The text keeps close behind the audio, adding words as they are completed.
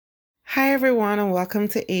Hi, everyone, and welcome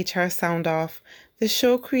to HR Sound Off, the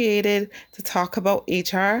show created to talk about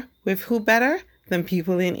HR with who better than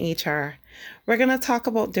people in HR. We're going to talk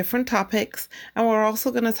about different topics, and we're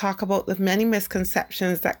also going to talk about the many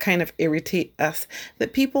misconceptions that kind of irritate us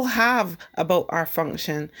that people have about our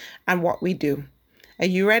function and what we do. Are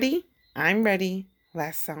you ready? I'm ready.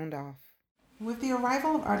 Let's sound off. With the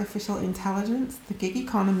arrival of artificial intelligence, the gig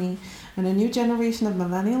economy, and a new generation of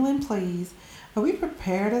millennial employees, are we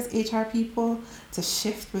prepared as HR people to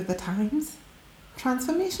shift with the times?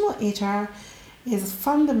 Transformational HR is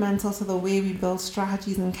fundamental to the way we build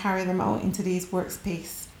strategies and carry them out in today's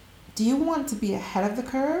workspace. Do you want to be ahead of the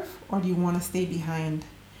curve or do you want to stay behind?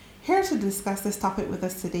 Here to discuss this topic with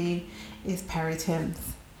us today is Perry Timms.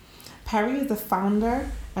 Perry is the founder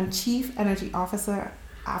and chief energy officer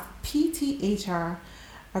at PTHR,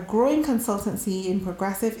 a growing consultancy in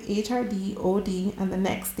progressive HRD, OD, and the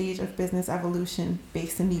next stage of business evolution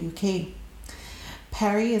based in the UK.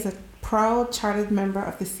 Perry is a proud chartered member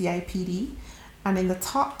of the CIPD and in the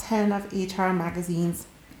top 10 of HR Magazine's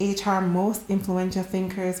HR Most Influential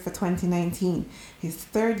Thinkers for 2019. His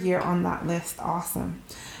third year on that list. Awesome.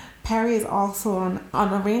 Perry is also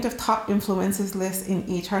on a range of top influencers lists in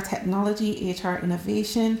HR technology, HR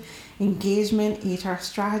innovation, engagement, HR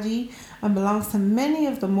strategy, and belongs to many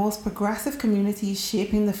of the most progressive communities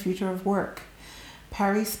shaping the future of work.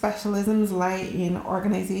 Perry's specialisms lie in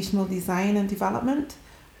organizational design and development,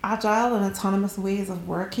 agile and autonomous ways of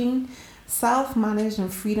working, self-managed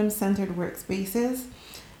and freedom-centered workspaces,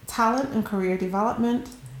 talent and career development,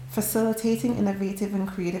 facilitating innovative and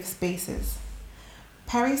creative spaces.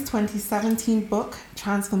 Perry's 2017 book,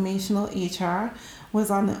 Transformational HR,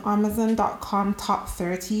 was on the Amazon.com top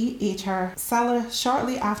 30 HR seller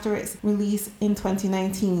shortly after its release in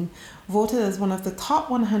 2019, voted as one of the top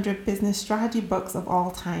 100 business strategy books of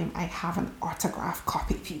all time. I have an autographed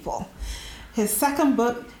copy, people. His second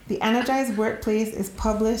book, The Energized Workplace, is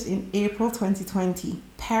published in April 2020.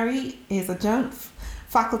 Perry is adjunct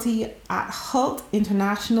faculty at Hult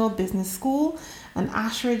International Business School and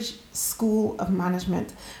Ashridge School of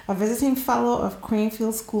Management, a visiting fellow of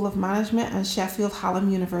Cranfield School of Management and Sheffield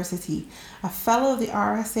Hallam University, a fellow of the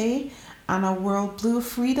RSA, and a World Blue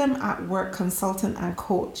Freedom at Work consultant and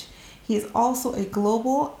coach. He is also a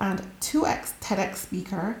global and 2x TEDx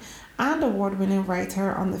speaker and award-winning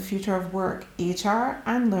writer on the future of work, HR,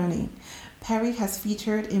 and learning. Perry has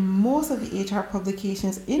featured in most of the HR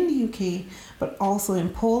publications in the UK, but also in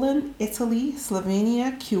Poland, Italy,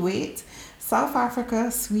 Slovenia, Kuwait, South Africa,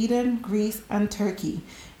 Sweden, Greece, and Turkey.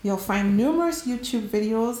 You'll find numerous YouTube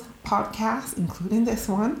videos, podcasts, including this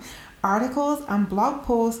one, articles, and blog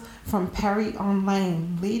posts from Perry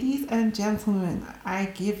online. Ladies and gentlemen, I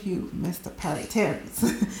give you Mr. Perry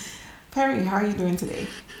Timms. Perry, how are you doing today?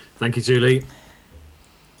 Thank you, Julie.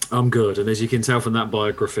 I'm good, and as you can tell from that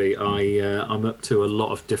biography, I'm up to a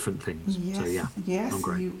lot of different things. Yes, so yes, I'm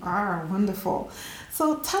great. You are wonderful.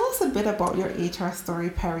 So tell us a bit about your HR story,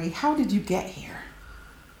 Perry. How did you get here?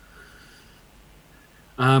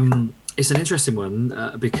 It's an interesting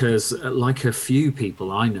one because, like a few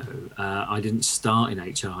people I know, I didn't start in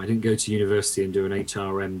HR. I didn't go to university and do an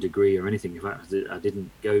HRM degree or anything. In fact, I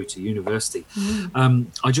didn't go to university.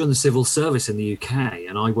 I joined the civil service in the UK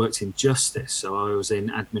and I worked in justice, so I was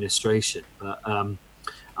in administration. But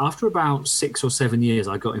after about 6 or 7 years,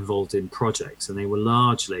 I got involved in projects, and they were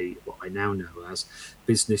largely what I now know as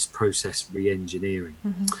business process re-engineering.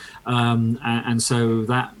 And so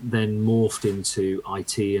that then morphed into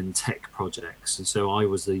IT and tech projects. And so I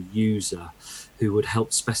was the user who would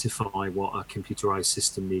help specify what a computerized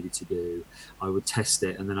system needed to do. I would test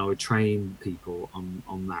it, and then I would train people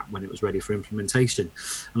on that when it was ready for implementation.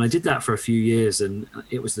 And I did that for a few years, and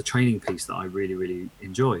it was the training piece that I really, really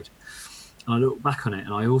enjoyed. And I look back on it,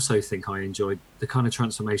 and I also think I enjoyed the kind of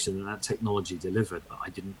transformation that technology delivered, but I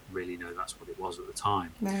didn't really know that's what it was at the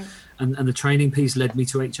time. No. And the training piece led me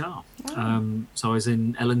to HR. So I was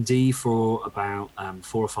in L&D for about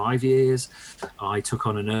 4 or 5 years. I took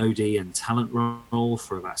on an OD and talent role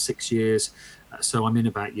for about 6 years. So I'm in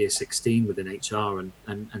about year 16 within HR.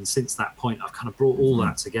 And since that point, I've kind of brought all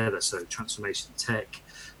that together. So transformation tech,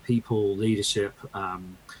 people, leadership,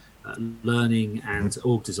 learning and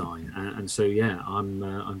org design, and so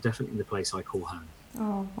I'm definitely in the place I call home.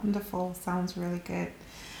 Oh, wonderful. Sounds really good.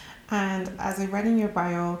 And as I read in your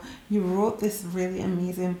bio, you wrote this really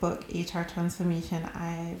amazing book, HR Transformation.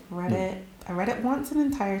 I read it once in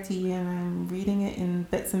entirety, and I'm reading it in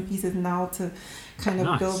bits and pieces now to kind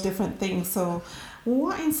of build different things. So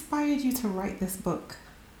what inspired you to write this book?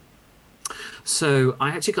 So I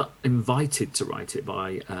actually got invited to write it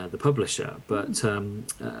by the publisher, but and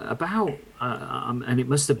it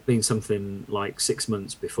must have been something like 6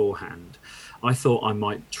 months beforehand, I thought I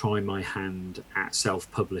might try my hand at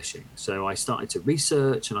self-publishing. So I started to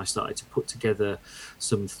research and I started to put together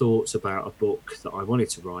some thoughts about a book that I wanted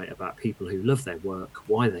to write about people who love their work,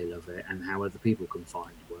 why they love it, and how other people can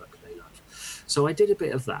find work they love. So I did a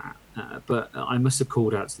bit of that, but I must have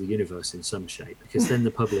called out to the universe in some shape, because then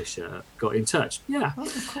the publisher got in touch. Yeah, cool.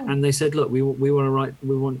 and they said, "Look, we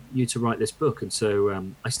want you to write this book." And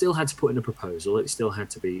so I still had to put in a proposal. It still had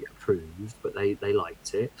to be approved, but they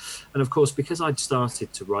liked it. And of course, because I'd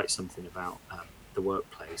started to write something about the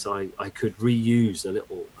workplace, I could reuse a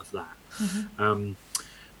little of that.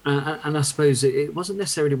 And I suppose it wasn't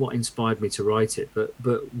necessarily what inspired me to write it, but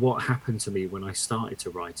what happened to me when I started to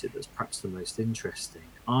write it that's perhaps the most interesting.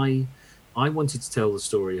 I wanted to tell the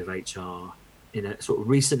story of HR in a sort of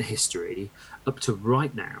recent history up to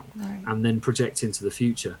right now, and then project into the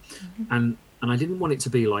future. And I didn't want it to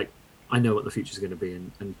be like, I know what the future is going to be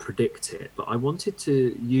and predict it, but I wanted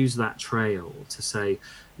to use that trail to say,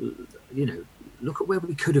 look at where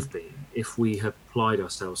we could have been if we had applied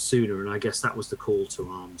ourselves sooner. And I guess that was the call to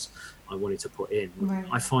arms I wanted to put in.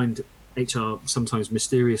 I find HR sometimes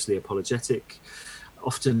mysteriously apologetic,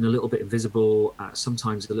 often a little bit invisible,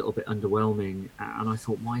 sometimes a little bit underwhelming. And I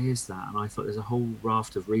thought, why is that? And I thought there's a whole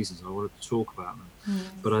raft of reasons. I wanted to talk about them.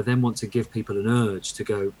 But I then want to give people an urge to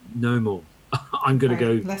go, no more. I'm going to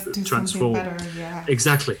go Let's do transform. Something better. Yeah.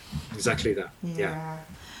 Exactly that. Yeah.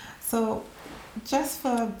 So just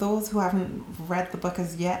for those who haven't read the book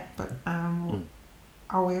as yet, but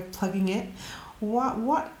our way of plugging it,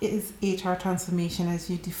 what is HR transformation as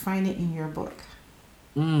you define it in your book?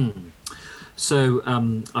 So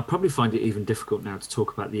I probably find it even difficult now to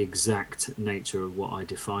talk about the exact nature of what I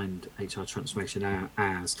defined HR transformation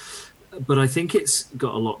as, but I think it's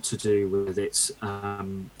got a lot to do with its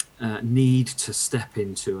need to step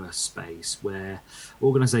into a space where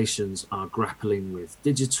organizations are grappling with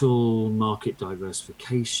digital market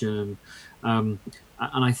diversification. And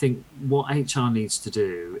I think what HR needs to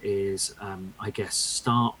do is, I guess,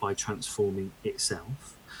 start by transforming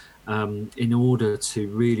itself in order to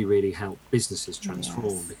really, really help businesses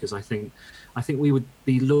transform. Because I think we would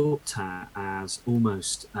be looked at as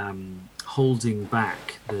almost holding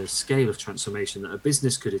back the scale of transformation that a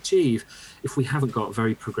business could achieve if we haven't got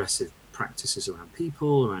very progressive practices around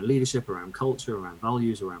people, around leadership, around culture, around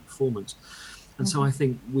values, around performance. And so I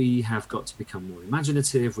think we have got to become more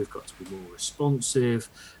imaginative, we've got to be more responsive,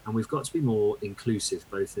 and we've got to be more inclusive,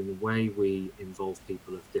 both in the way we involve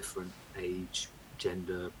people of different age,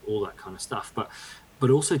 gender, all that kind of stuff, but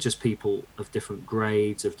also just people of different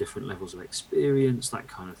grades, of different levels of experience, that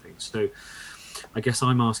kind of thing. So I guess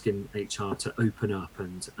I'm asking HR to open up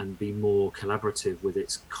and be more collaborative with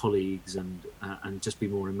its colleagues and just be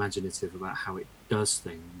more imaginative about how it does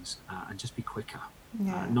things, and just be quicker,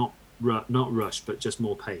 not rush, but just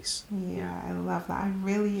more pace. I love that. I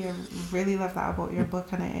really love that about your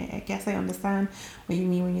book, and I guess I understand what you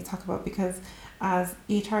mean when you talk about, because as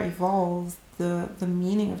HR evolves, the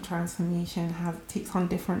meaning of transformation takes on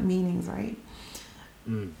different meanings, right?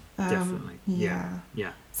 Definitely. Yeah.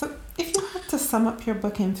 So if you had to sum up your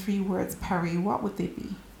book in 3 words, Perry, what would they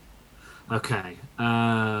be? Okay.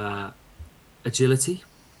 Agility,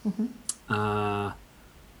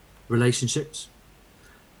 relationships,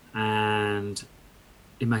 and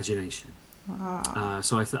imagination.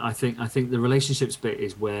 So I think the relationships bit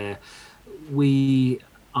is where we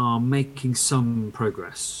are making some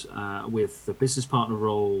progress with the business partner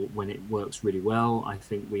role. When it works really well, I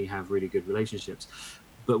think we have really good relationships,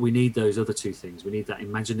 but we need those other 2 things. We need that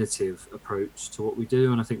imaginative approach to what we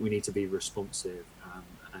do, and I think we need to be responsive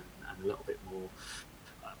and a little bit more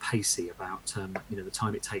pacey about the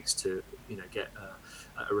time it takes to get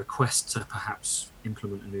a request to perhaps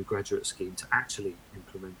implement a new graduate scheme to actually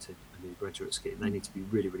implementing a new graduate scheme. They need to be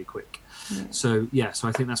really, really quick. So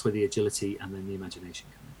I think that's where the agility and then the imagination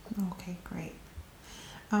come in. Okay, great.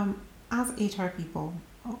 As HR people,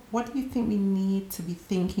 what do you think we need to be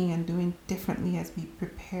thinking and doing differently as we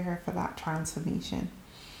prepare for that transformation?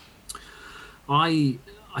 I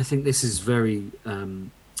think this is very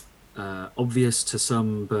obvious to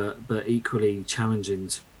some, but equally challenging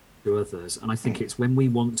to others. And I think it's when we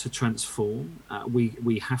want to transform,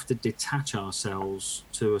 we have to detach ourselves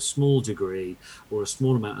to a small degree or a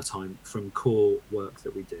small amount of time from core work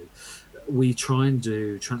that we do. We try and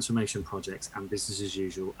do transformation projects and business as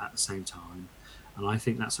usual at the same time. And I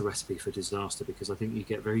think that's a recipe for disaster, because I think you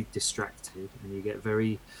get very distracted and you get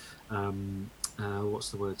very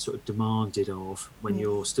what's the word, sort of demanded of when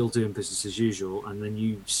you're still doing business as usual, and then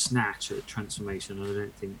you snatch at transformation, and I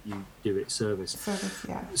don't think you do it service.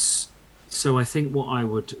 So I think what I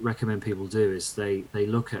would recommend people do is they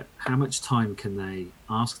look at how much time can they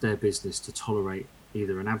ask their business to tolerate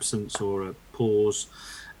either an absence or a pause,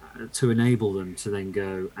 to enable them to then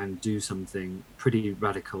go and do something pretty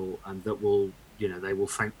radical, and that will, they will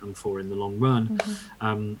thank them for in the long run.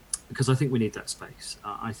 Because I think we need that space.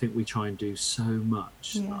 I think we try and do so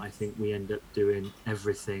much that I think we end up doing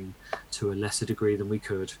everything to a lesser degree than we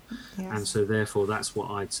could. And so therefore, that's what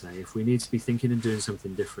I'd say. If we need to be thinking and doing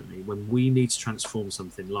something differently, when we need to transform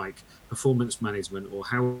something like performance management or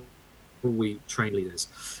how we train leaders,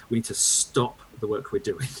 we need to stop the work we're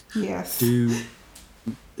doing, do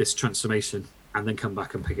this transformation, and then come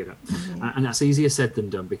back and pick it up. And that's easier said than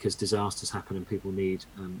done, because disasters happen and people need,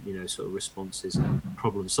 sort of responses and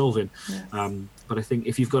problem solving. But I think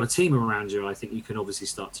if you've got a team around you, I think you can obviously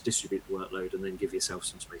start to distribute the workload and then give yourself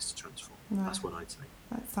some space to transform. That's what I'd say.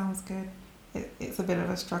 That sounds good. It's a bit of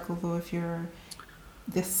a struggle though if you're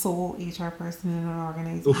the sole HR person in an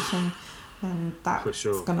organization. And that's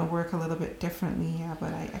going to work a little bit differently.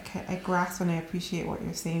 But I grasp and I appreciate what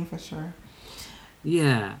you're saying for sure.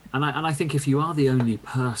 Yeah, and I think if you are the only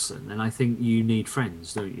person, then I think you need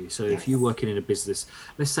friends, don't you? So if you're working in a business,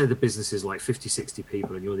 let's say the business is like 50, 60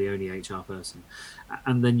 people and you're the only HR person,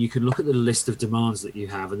 and then you can look at the list of demands that you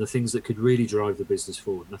have and the things that could really drive the business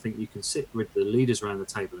forward. And I think you can sit with the leaders around the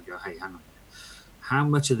table and go, hey, hang on, how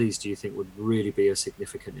much of these do you think would really be a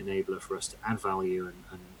significant enabler for us to add value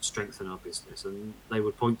and strengthen our business? And they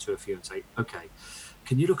would point to a few and say, okay,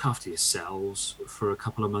 can you look after yourselves for a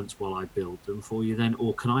couple of months while I build them for you then?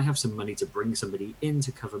 Or can I have some money to bring somebody in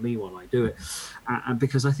to cover me while I do it? And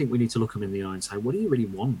because I think we need to look them in the eye and say, what do you really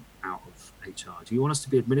want out of HR? Do you want us to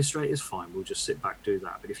be administrators? Fine, we'll just sit back, do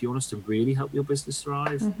that. But if you want us to really help your business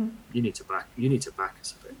thrive, you need to back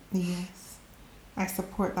us a bit. Yes, I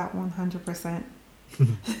support that 100%.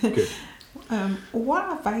 Good. What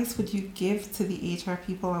advice would you give to the HR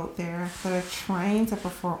people out there that are trying to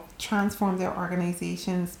transform their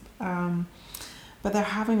organizations, but they're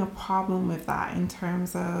having a problem with that in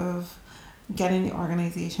terms of getting the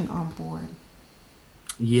organization on board?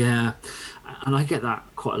 Yeah, and I get that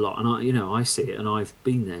quite a lot, and I see it, and I've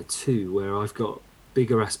been there too, where I've got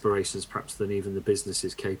bigger aspirations perhaps than even the business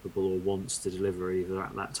is capable or wants to deliver either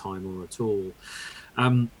at that time or at all.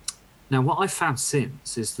 Now, what I've found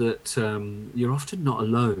since is that you're often not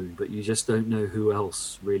alone, but you just don't know who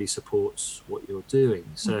else really supports what you're doing.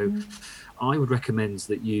 So I would recommend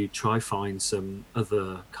that you try find some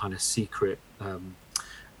other kind of secret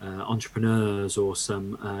entrepreneurs or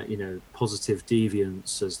some, positive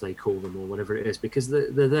deviants, as they call them, or whatever it is, because they're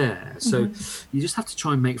there. So you just have to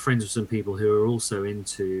try and make friends with some people who are also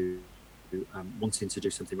into wanting to do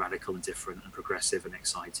something radical and different and progressive and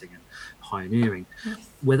exciting and pioneering,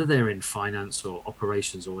 whether they're in finance or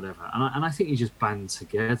operations or whatever. And I think you just band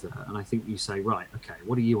together, and I think you say, right, okay,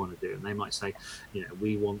 what do you want to do? And they might say,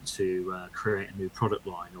 we want to create a new product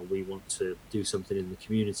line, or we want to do something in the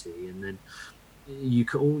community. And then you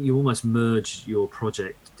almost merge your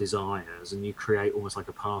project desires, and you create almost like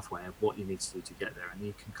a pathway of what you need to do to get there, and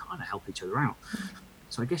you can kind of help each other out.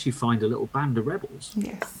 So I guess you find a little band of rebels.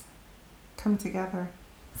 Yes. Come together.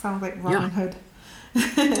 Sounds like Robin Hood.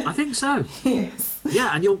 I think so. Yes.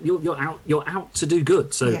 Yeah, and you're out to do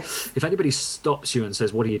good. So if anybody stops you and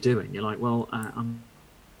says, "What are you doing?" You're like, "Well, I'm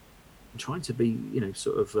trying to be,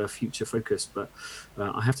 sort of future focused, but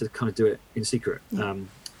I have to kind of do it in secret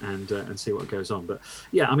and see what goes on." But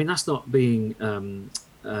yeah, I mean, that's not being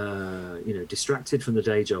distracted from the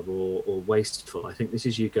day job or wasteful. I think this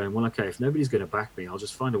is you going, well, okay, if nobody's going to back me, I'll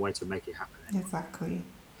just find a way to make it happen anyway. Exactly.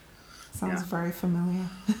 Sounds very familiar.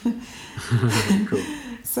 Cool.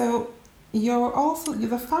 So you're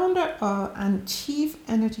the founder and chief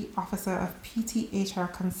energy officer of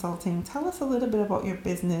PTHR Consulting. Tell us a little bit about your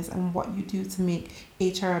business and what you do to make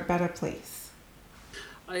HR a better place.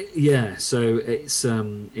 So it's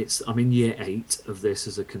I'm in year 8 of this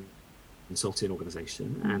as a consulting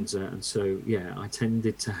organization, and so I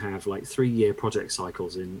tended to have like 3-year project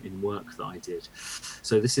cycles in work that I did.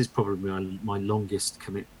 So this is probably my longest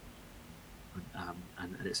commitment.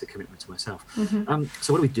 And it's a commitment to myself.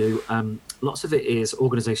 So what do we do? Lots of it is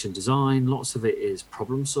organization design, lots of it is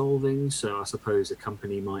problem solving. So I suppose a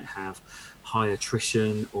company might have high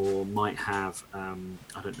attrition, or might have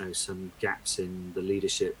some gaps in the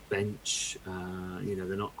leadership bench.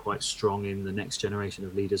 They're not quite strong in the next generation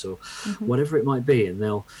of leaders, or whatever it might be, and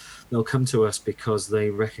they'll come to us because they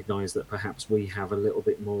recognize that perhaps we have a little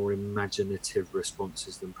bit more imaginative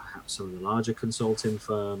responses than perhaps some of the larger consulting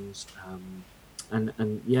firms.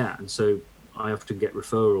 and so I often get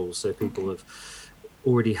referrals. So people have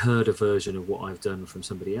already heard a version of what I've done from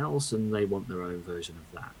somebody else, and they want their own version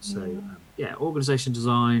of that. So organization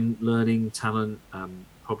design, learning, talent,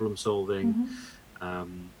 problem solving,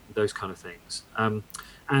 those kind of things.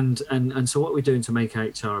 And so what we're doing to make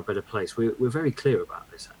HR a better place, we're very clear about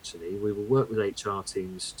this. Actually, we will work with HR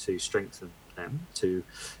teams to strengthen them, to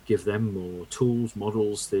give them more tools,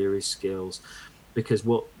 models, theories, skills, because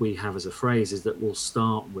what we have as a phrase is that we'll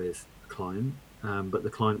start with the client, but the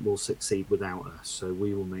client will succeed without us. So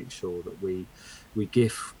we will make sure that we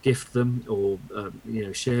gift them, or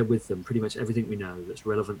share with them pretty much everything we know that's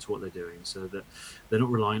relevant to what they're doing, so that they're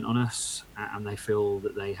not reliant on us, and they feel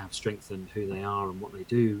that they have strengthened who they are and what they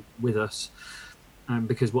do with us.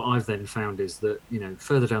 Because what I've then found is that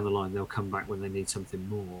further down the line they'll come back when they need something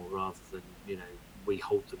more, rather than we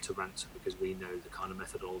hold them to ransom because we know the kind of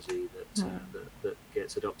methodology that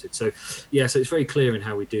gets adopted. So so it's very clear in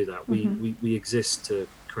how we do that. We exist to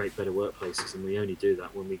create better workplaces, and we only do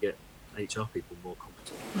that when we get HR people more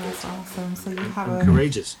competent. That's awesome. So you have and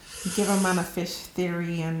courageous. You give a man a fish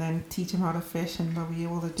theory and then teach him how to fish, and they'll be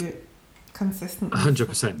able to do it consistently.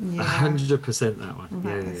 100%. 100% that one.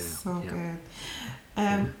 That is so good.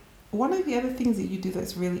 One of the other things that you do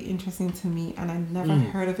that's really interesting to me, and I never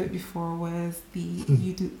heard of it before, was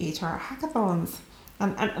you do HR hackathons.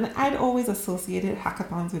 And I'd always associated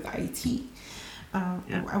hackathons with IT.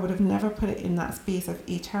 I would have never put it in that space of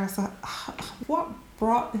HR. So what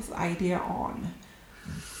brought this idea on?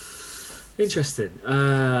 Interesting.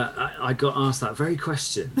 I got asked that very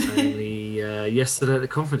question only yesterday at the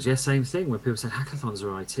conference. Yeah, same thing, where people said hackathons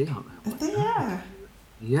are IT, aren't they?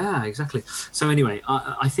 Yeah, exactly. So anyway,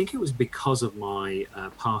 I think it was because of my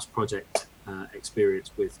past project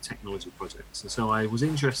experience with technology projects. And so I was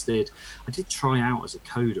interested. I did try out as a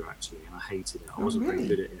coder, actually, and I hated it. I wasn't very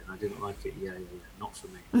good at it, and I didn't like it. Yeah, not for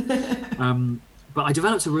me. But I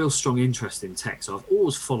developed a real strong interest in tech, so I've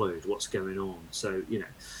always followed what's going on. So,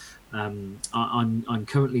 I'm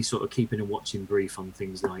currently sort of keeping a watching brief on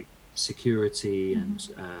things like security and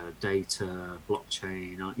data,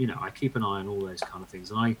 blockchain. I keep an eye on all those kind of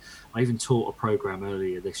things. And I even taught a program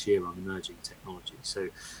earlier this year on emerging technology. So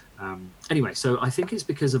anyway, so I think it's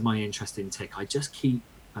because of my interest in tech. I just keep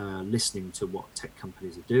listening to what tech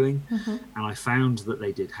companies are doing, and I found that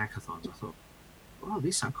they did hackathons. I thought, oh,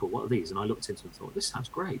 these sound cool. What are these? And I looked into them and thought, this sounds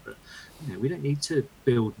great, but we don't need to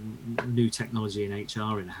build new technology in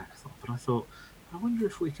HR in a hackathon. But I thought, I wonder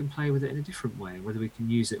if we can play with it in a different way, and whether we can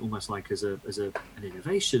use it almost like as an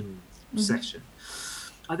innovation session.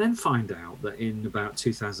 I then find out that in about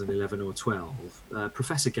 2011 or 12,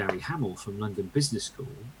 Professor Gary Hamel from London Business School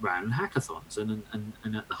ran hackathons, and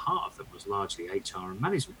at the heart of them was largely HR and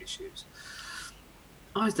management issues.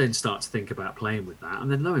 I then start to think about playing with that,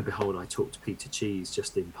 and then lo and behold, I talked to Peter Cheese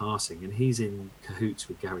just in passing, and he's in cahoots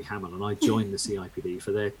with Gary Hamel, and I joined the CIPD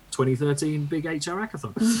for their 2013 big HR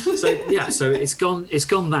hackathon. So it's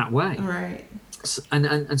gone that way. Right.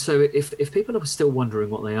 And so if people are still wondering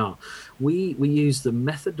what they are, we use the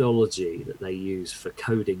methodology that they use for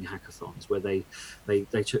coding hackathons, where they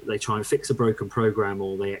try and fix a broken program,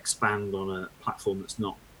 or they expand on a platform that's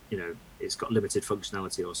not, it's got limited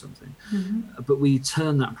functionality or something. But we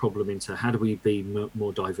turn that problem into, how do we be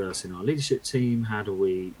more diverse in our leadership team? How do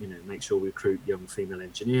we, make sure we recruit young female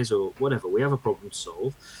engineers, or whatever? We have a problem to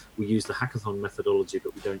solve. We use the hackathon methodology,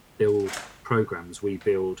 but we don't build programs. We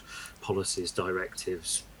build policies,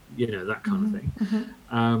 directives, that kind of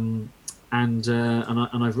thing. And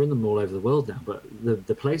I've run them all over the world now. But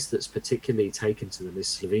the place that's particularly taken to them is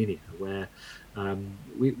Slovenia, where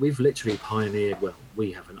we've literally pioneered,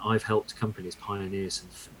 we haven't, I've helped companies pioneer some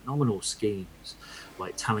phenomenal schemes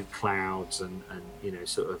like talent clouds and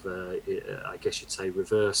sort of I guess you'd say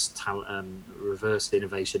reverse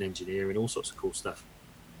innovation engineering, all sorts of cool stuff.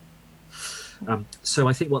 So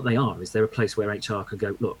I think what they are is they're a place where HR can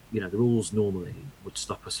go, look, the rules normally would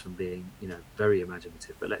stop us from being, very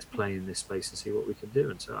imaginative, but let's play in this space and see what we can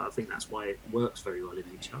do. And so I think that's why it works very well in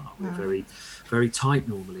HR. We're very, very tight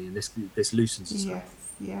normally, and this loosens us up.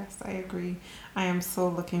 Yes, I agree. I am so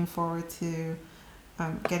looking forward to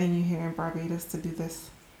getting you here in Barbados to do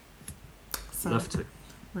this. So love to.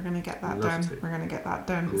 We're going to get that done. We're going to get that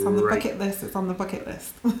done. It's on the bucket list. It's on the bucket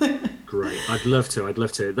list. Great. I'd love to.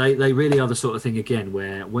 They really are the sort of thing, again,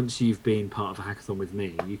 where once you've been part of a hackathon with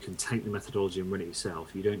me, you can take the methodology and run it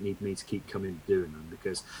yourself. You don't need me to keep coming and doing them,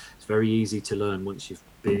 because it's very easy to learn once you've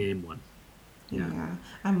been in one. Yeah.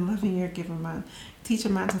 I'm loving your teach a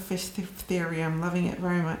man to fish theory. I'm loving it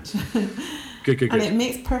very much. Good. And it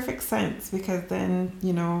makes perfect sense, because then,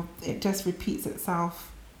 it just repeats itself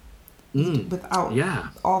without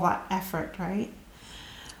all that effort, right?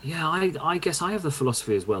 Yeah, I guess I have the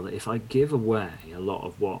philosophy as well that if I give away a lot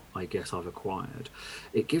of what I guess I've acquired,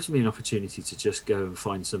 it gives me an opportunity to just go and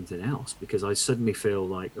find something else, because I suddenly feel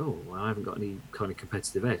like, oh, well, I haven't got any kind of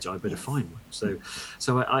competitive edge. I better Yes. find one. So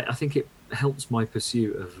I think it helps my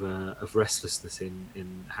pursuit of restlessness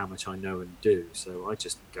in how much I know and do. So I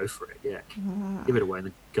just go for it. Yeah, give it away and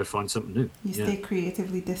then go find something new. You Yeah. stay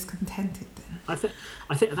creatively discontented then.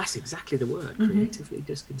 I think that's exactly the word. Creatively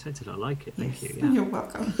discontented. I like it. Thank Yes, you. Yeah. you're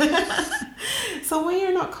welcome. So when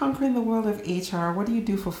you're not conquering the world of HR, what do you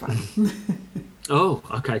do for fun? Oh,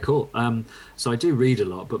 okay, cool. So I do read a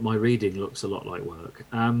lot, but my reading looks a lot like work.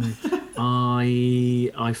 I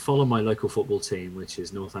follow my local football team, which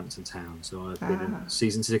is Northampton Town. So I've been Ah. a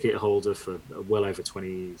season ticket holder for well over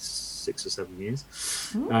 26 or 7 years.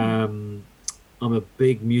 Mm. Um, I'm a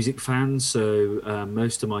big music fan, so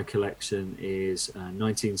most of my collection is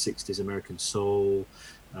 1960s American soul,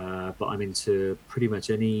 but I'm into pretty much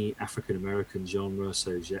any African American genre,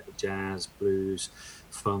 so jazz, blues,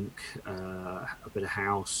 funk, a bit of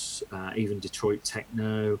house, even Detroit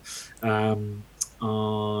techno.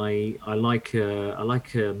 I like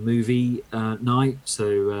a movie night,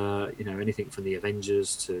 so anything from the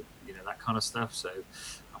Avengers to that kind of stuff. So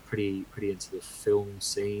I'm pretty into the film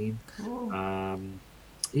scene. Cool.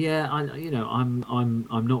 Yeah,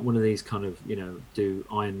 I'm not one of these kind of do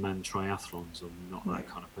Ironman triathlons. I'm not Yeah. that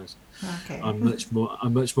kind of person. Okay. I'm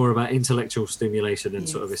much more about intellectual stimulation and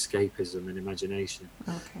sort of Yes. escapism and imagination.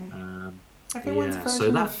 Okay. Um, Everyone's yeah, so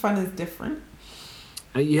version of fun is different.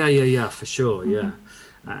 yeah, for sure, Mm-hmm.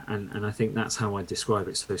 yeah, and I think that's how I describe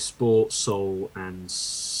it. So sport, soul, and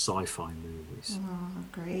sci-fi movies. Oh,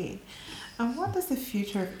 great. And what does the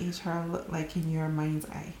future of HR look like in your mind's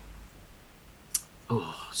eye?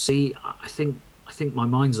 Oh, see, I think my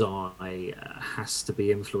mind's eye has to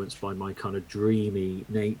be influenced by my kind of dreamy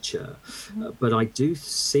nature, Mm-hmm. but I do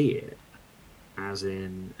see it as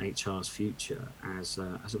in HR's future as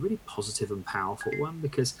a really positive and powerful one,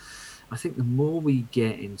 because I think the more we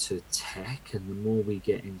get into tech and the more we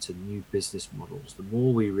get into new business models, the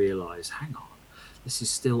more we realize, hang on, this is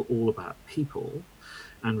still all about people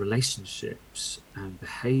and relationships and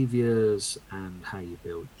behaviors and how you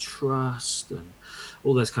build trust and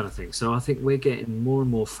all those kind of things. So I think we're getting more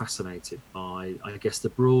and more fascinated by, I guess, the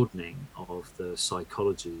broadening of the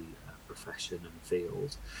psychology profession and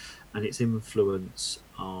field and its influence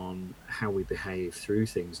on how we behave through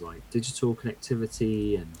things like digital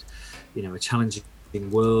connectivity and a challenging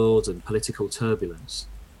world and political turbulence.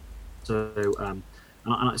 So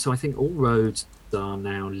so I think all roads are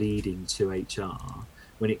now leading to HR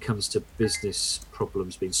when it comes to business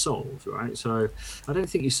problems being solved, right? So I don't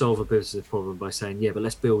think you solve a business problem by saying, yeah, but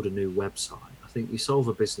let's build a new website. I think you solve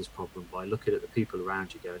a business problem by looking at the people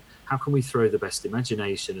around you going, how can we throw the best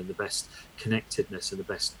imagination and the best connectedness and the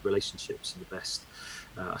best relationships and the best,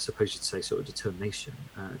 I suppose you'd say, sort of determination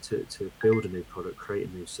to build a new product, create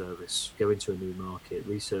a new service, go into a new market,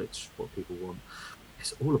 research what people want.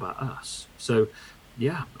 It's all about us. So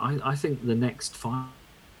yeah, I think the next 5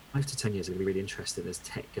 to 10 years are going to be really interesting as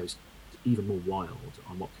tech goes even more wild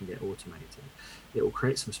on what can get automated. It will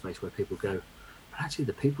create some space where people go, but actually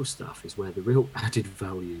the people stuff is where the real added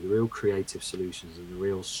value, the real creative solutions and the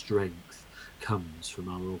real strength comes from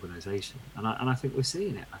our organization. And I think we're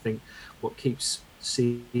seeing it. I think what keeps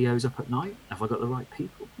CEOs up at night, have I got the right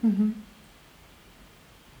people? Mm-hmm.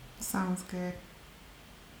 Sounds good.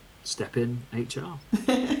 Step in HR.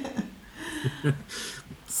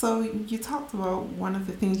 So you talked about one of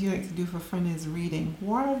the things you like to do for fun is reading.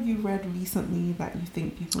 What have you read recently that you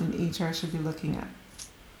think people in HR should be looking at?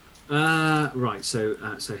 Right, so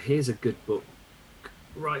here's a good book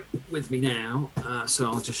right with me now. So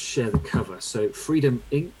I'll just share the cover. So Freedom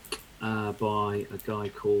Inc. By a guy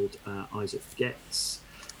called Isaac Getz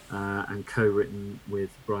and co-written with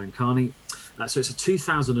Brian Carney. So it's a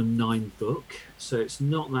 2009 book, so it's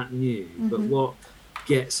not that new. Mm-hmm. But what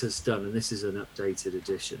Getz has done, and this is an updated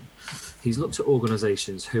edition, he's looked at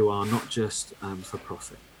organisations who are not just for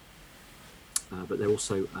profit, but they're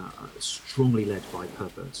also strongly led by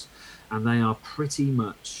purpose. And they are pretty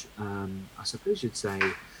much, I suppose you'd say,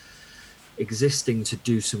 existing to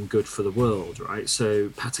do some good for the world, right? So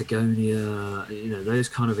Patagonia, those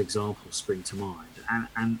kind of examples spring to mind.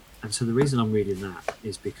 And so the reason I'm reading that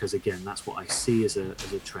is because, again, that's what I see as a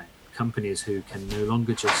trend. Companies who can no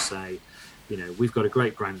longer just say, we've got a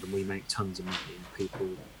great brand and we make tons of money, and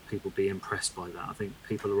people be impressed by that. I think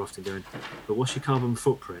people are often going, but what's your carbon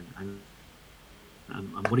footprint? And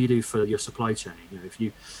what do you do for your supply chain? If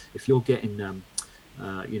you're getting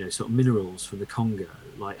sort of minerals from the Congo,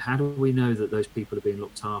 like how do we know that those people are being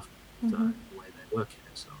looked after Mm-hmm. the way they're working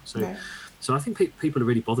and so on? So Right. So I think people are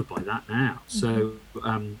really bothered by that now. So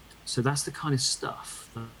so that's the kind of stuff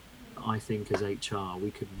that I think as HR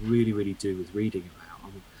we could really do with reading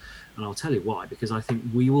about. And I'll tell you why, because I think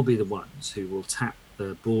we will be the ones who will tap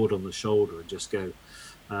the board on the shoulder and just go,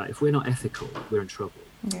 if we're not ethical, we're in trouble.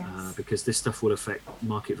 Yes. Because this stuff will affect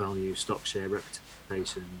market value, stock share,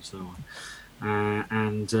 reputation, and so on.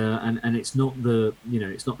 And it's not the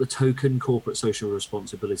token corporate social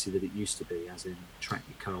responsibility that it used to be, as in track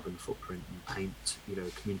your carbon footprint and paint a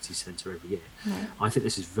community centre every year. Right. I think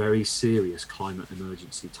this is very serious climate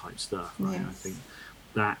emergency type stuff. Right? Yes. I think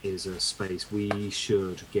that is a space we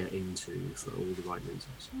should get into for all the right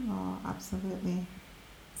reasons. Oh, absolutely.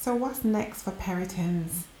 So what's next for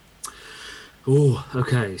Peritons? Oh,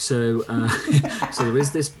 okay. So so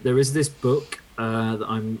there is this book that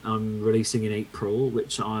I'm releasing in April,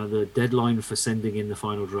 which the deadline for sending in the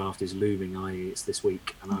final draft is looming, i.e. it's this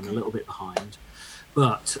week, and I'm a little bit behind.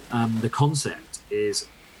 But the concept is,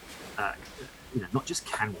 not just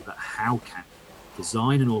can we, but how can we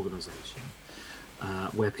design an organisation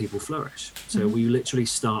where people flourish. So we literally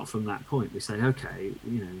start from that point. We say, okay,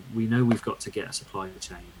 we know we've got to get a supply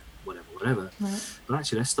chain, whatever. Right. But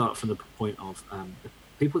actually, let's start from the point of the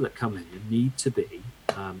people that come in need to be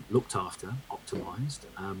looked after, optimized,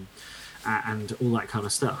 and all that kind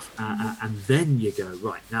of stuff. And then you go,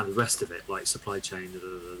 right, now the rest of it, like supply chain,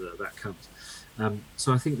 that comes.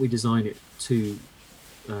 So I think we design it to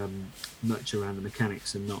much around the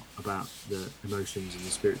mechanics and not about the emotions and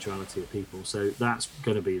the spirituality of people. So that's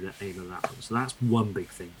going to be the aim of that one. So that's one big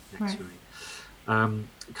thing next for me.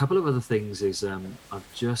 A couple of other things is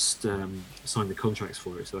I've just signed the contracts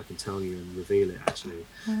for it, so I can tell you and reveal it. Actually,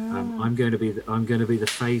 I'm going to be the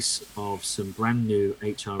face of some brand new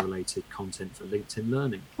HR related content for LinkedIn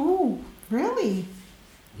Learning. Oh, really?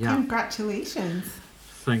 Yeah. Congratulations.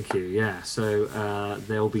 Thank you. Yeah. So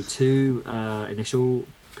there'll be 2 initial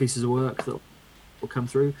pieces of work that will come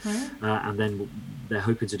through, and then they're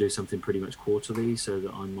hoping to do something pretty much quarterly, so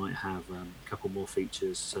that I might have a couple more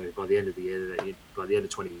features. So by the end of the year, by the end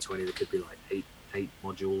of 2020, there could be like 8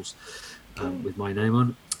 modules with my name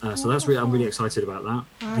on. So that's I'm really excited about that.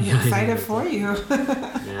 I'm excited for you.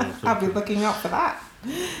 Yeah, I'll be looking out for that.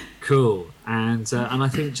 Cool. And I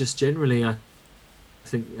think just generally, I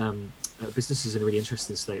think business is in a really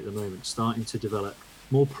interesting state at the moment, starting to develop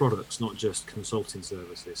more products, not just consulting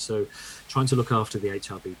services. So trying to look after the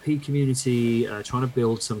HRBP community, trying to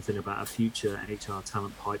build something about a future HR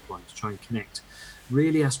talent pipeline to try and connect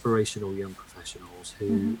really aspirational young professionals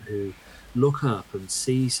who look up and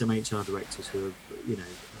see some HR directors who are,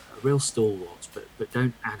 real stalwarts, but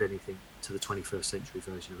don't add anything to the 21st century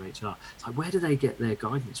version of HR. It's like, where do they get their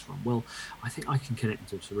guidance from? Well, I think I can connect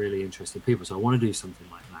them to some really interesting people. So I want to do something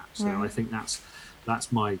like that. So I think that's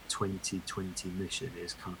my 2020 mission,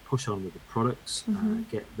 is kind of push on with the products,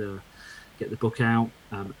 get the book out,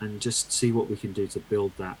 and just see what we can do to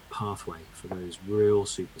build that pathway for those real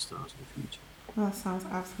superstars of the future. Well, that sounds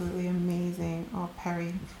absolutely amazing. Oh, Perry,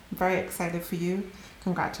 I'm very excited for you.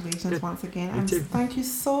 Congratulations once again. And thank you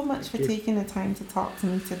so much for taking the time to talk to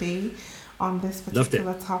me today on this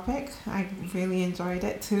particular topic. I really enjoyed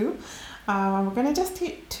it too. We're going to just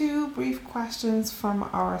take 2 brief questions from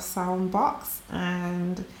our sound box,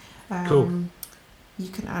 and you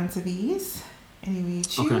can answer these any way you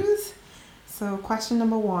choose. Okay. So question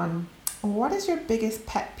number 1, what is your biggest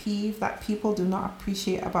pet peeve that people do not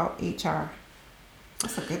appreciate about HR?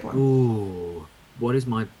 That's a good one. Ooh, what is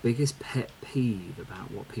my biggest pet peeve about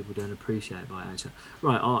what people don't appreciate about HR?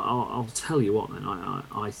 Right, I'll tell you what then.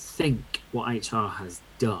 I think what HR has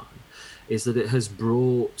done is that it has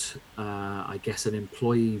brought, I guess, an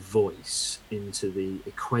employee voice into the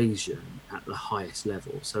equation at the highest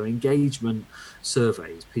level. So engagement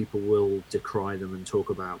surveys, people will decry them and talk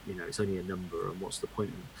about, it's only a number and what's the point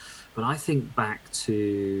of them. But I think back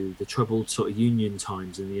to the troubled sort of union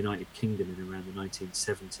times in the United Kingdom in around the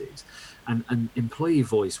 1970s. And employee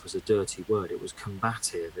voice was a dirty word. It was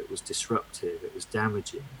combative, it was disruptive, it was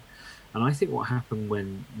damaging. And I think what happened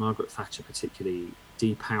when Margaret Thatcher particularly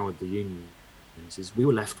depowered the unions is we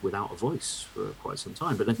were left without a voice for quite some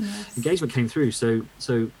time. But then engagement came through. So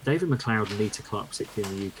David McLeod and Nita Clark,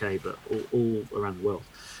 particularly in the UK, but all around the world,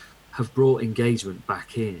 have brought engagement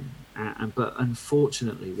back in. But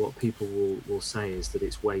unfortunately, what people will say is that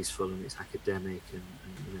it's wasteful and it's academic and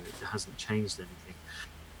it hasn't changed anything.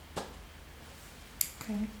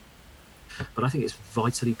 Okay. But I think it's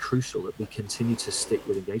vitally crucial that we continue to stick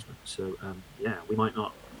with engagement. So we might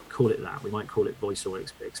not call it that. We might call it voice or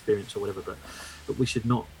experience or whatever, but we should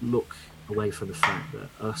not look away from the fact that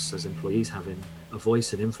us as employees having a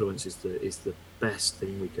voice and influence is the best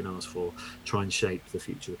thing we can ask for. Try and shape the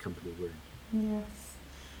future of the company we're in. Yes.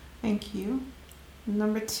 Thank you.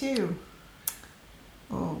 Number 2.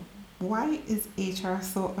 Oh, why is HR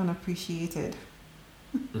so unappreciated?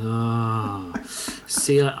 Ah,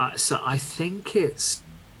 see, so I think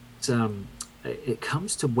um, it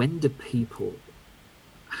comes to when do people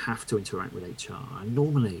have to interact with HR, and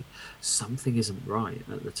normally something isn't right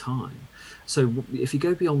at the time. So if you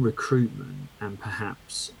go beyond recruitment and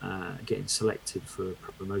perhaps getting selected for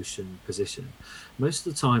a promotion position, most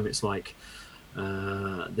of the time it's like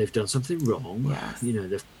they've done something wrong. Yes.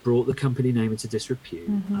 They've brought the company name into disrepute.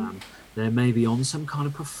 Mm-hmm. They're maybe on some kind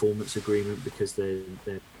of performance agreement because their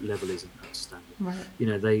level isn't up to standard.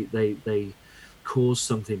 Right. They cause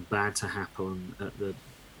something bad to happen at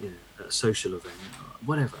at a social event,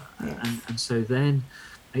 whatever. Yes. And so then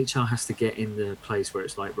HR has to get in the place where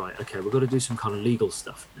it's like, right, okay, we've got to do some kind of legal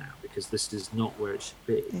stuff now because this is not where it should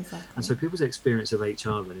be. Exactly. And so people's experience of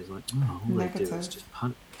HR then is like, oh, all Negative. they do is just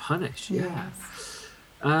punish. Yeah.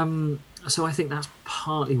 Yes. So I think that's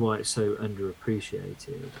partly why it's so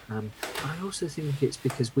underappreciated. I also think it's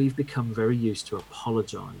because we've become very used to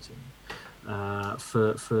apologising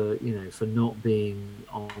for not being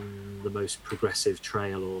on the most progressive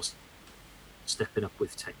trail or stepping up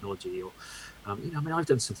with technology or I've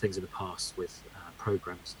done some things in the past with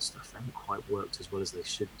programs and stuff that haven't quite worked as well as they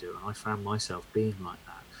should do, and I found myself being like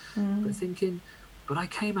that, but thinking, but I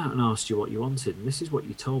came out and asked you what you wanted and this is what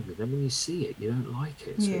you told me. Then when you see it you don't like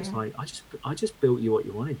it, so it's like I just built you what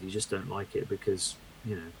you wanted, you just don't like it because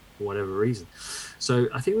for whatever reason. So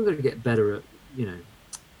I think we're going to get better at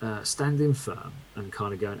standing firm and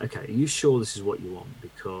kind of going, okay, are you sure this is what you want?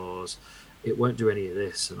 Because it won't do any of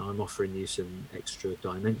this, and I'm offering you some extra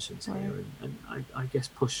dimensions here, and I guess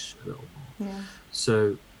push a little more. Yeah.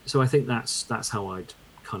 So I think that's how I'd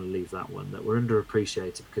kind of leave that one. That we're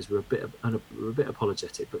underappreciated because we're a bit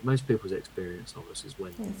apologetic, but most people's experience of us is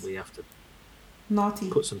when we have to naughty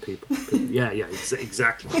put some people. Yeah,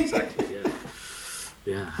 exactly.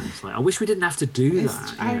 Yeah. It's like I wish we didn't have to do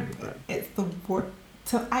that. It's the work.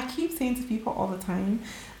 So I keep saying to people all the time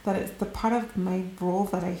that it's the part of my role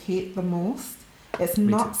that I hate the most. It's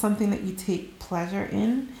not something that you take pleasure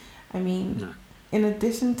in. I mean, in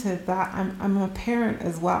addition to that, I'm a parent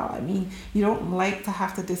as well. I mean, you don't like to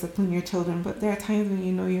have to discipline your children, but there are times when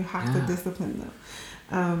you have to discipline them.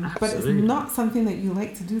 But it's not something that you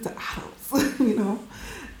like to do to adults,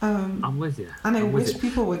 I'm with you. And I wish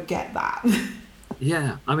people would get that.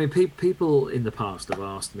 Yeah, I mean, people in the past have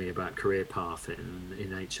asked me about career path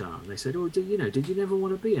in HR, and they said, "Oh, did you never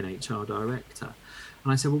want to be an HR director?"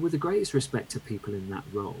 And I said, "Well, with the greatest respect to people in that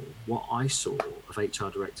role, what I saw of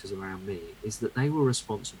HR directors around me is that they were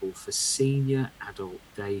responsible for senior adult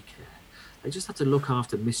daycare. They just had to look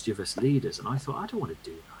after mischievous leaders, and I thought, I don't want to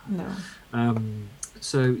do that." No.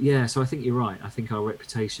 So I think you're right. I think our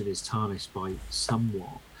reputation is tarnished by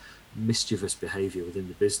somewhat mischievous behaviour within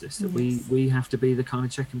the business that we have to be the kind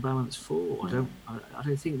of check and balance for. I don't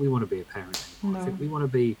think we want to be a parent anymore. I think we want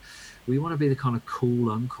to be the kind of cool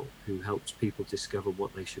uncle who helps people discover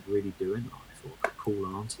what they should really do in life, or a cool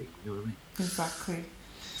auntie, you know what I mean? Exactly.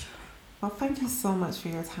 Well, thank you so much for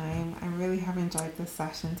your time. I really have enjoyed this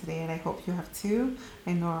session today, and I hope you have too.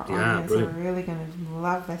 I know our audience are really going to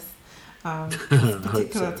love this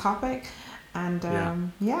particular topic. And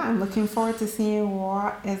I'm looking forward to seeing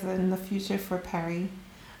what is in the future for Perry.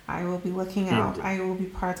 I will be looking out. I will be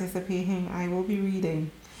participating. I will be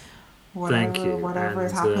reading. Whatever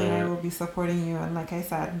is happening, I will be supporting you. And like I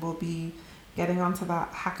said, we'll be getting onto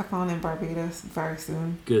that hackathon in Barbados very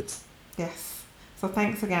soon. Good. Yes. So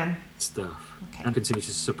thanks again. Stuff. Okay. And continue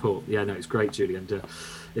to support. Yeah, no, it's great, Julie. And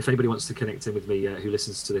if anybody wants to connect in with me who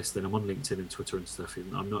listens to this, then I'm on LinkedIn and Twitter and stuff.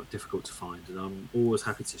 I'm not difficult to find, and I'm always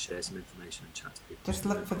happy to share some information and chat to people. Just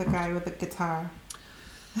look for the guy with the guitar.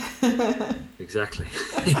 Exactly.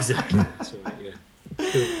 That's right, yeah.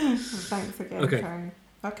 Cool. Thanks again, Perry.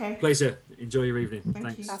 Okay. Pleasure. Enjoy your evening.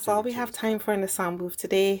 Thanks. You. That's all we have time for in the sound booth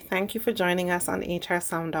today. Thank you for joining us on HR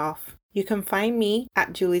Sound Off. You can find me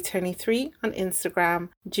at JulieTurney3 on Instagram,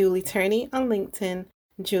 Julie Turney on LinkedIn,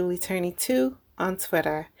 JulieTurney2 on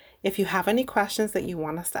Twitter. If you have any questions that you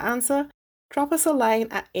want us to answer, drop us a line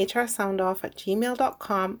at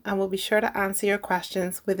hrsoundoff@gmail.com and we'll be sure to answer your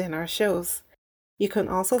questions within our shows. You can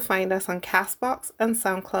also find us on Castbox and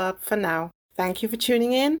SoundCloud for now. Thank you for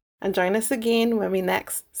tuning in, and join us again when we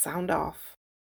next sound off.